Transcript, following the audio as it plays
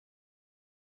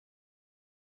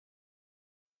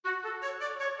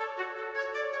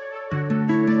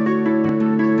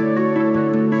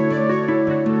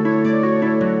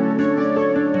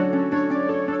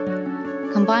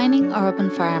Combining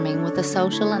urban farming with a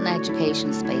social and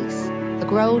education space, the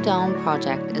Grow Dome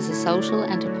project is a social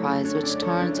enterprise which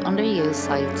turns underused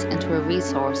sites into a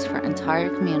resource for entire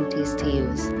communities to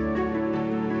use.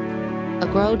 A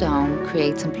Grow Dome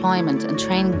creates employment and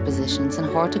training positions in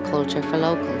horticulture for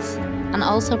locals, and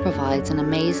also provides an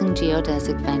amazing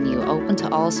geodesic venue open to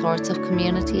all sorts of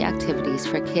community activities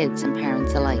for kids and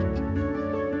parents alike.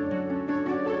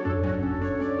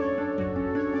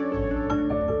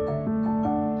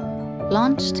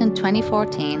 Launched in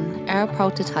 2014, our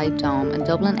prototype dome in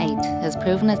Dublin 8 has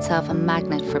proven itself a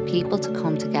magnet for people to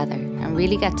come together and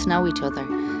really get to know each other,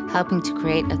 helping to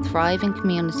create a thriving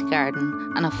community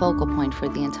garden and a focal point for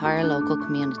the entire local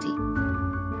community.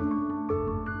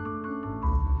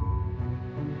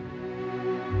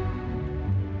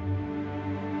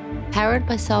 Powered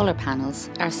by solar panels,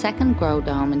 our second Grow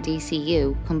Dome in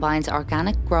DCU combines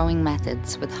organic growing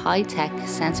methods with high-tech,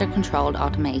 sensor-controlled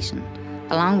automation,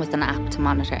 along with an app to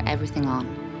monitor everything on.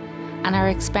 And our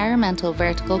experimental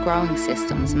vertical growing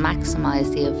systems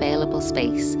maximise the available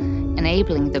space,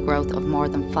 enabling the growth of more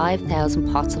than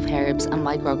 5,000 pots of herbs and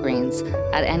microgreens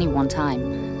at any one time,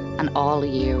 and all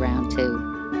year round too.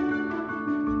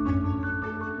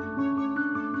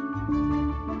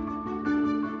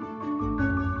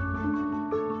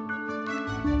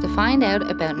 To find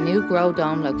out about new Grow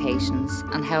Dome locations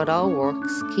and how it all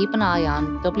works, keep an eye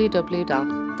on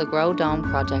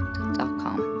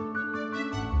www.thegrowdomeproject.com.